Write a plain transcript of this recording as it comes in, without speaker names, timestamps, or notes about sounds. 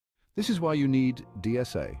This is why you need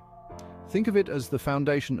DSA. Think of it as the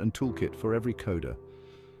foundation and toolkit for every coder.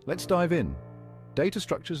 Let's dive in. Data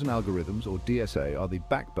structures and algorithms, or DSA, are the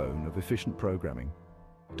backbone of efficient programming.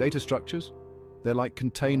 Data structures? They're like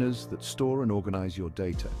containers that store and organize your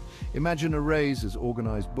data. Imagine arrays as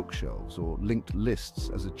organized bookshelves or linked lists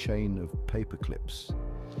as a chain of paper clips.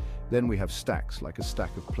 Then we have stacks, like a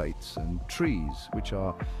stack of plates, and trees, which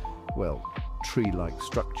are, well, tree-like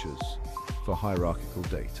structures for hierarchical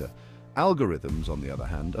data. Algorithms, on the other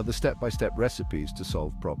hand, are the step-by-step recipes to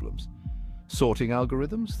solve problems. Sorting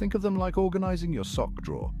algorithms? Think of them like organizing your sock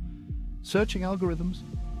drawer. Searching algorithms?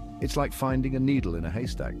 It's like finding a needle in a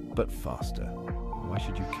haystack, but faster. Why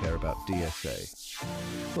should you care about DSA?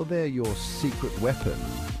 Well, they're your secret weapon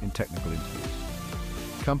in technical interviews.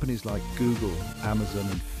 Companies like Google, Amazon,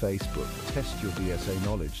 and Facebook test your DSA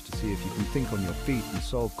knowledge to see if you can think on your feet and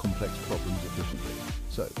solve complex problems efficiently.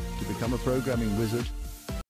 So, to become a programming wizard,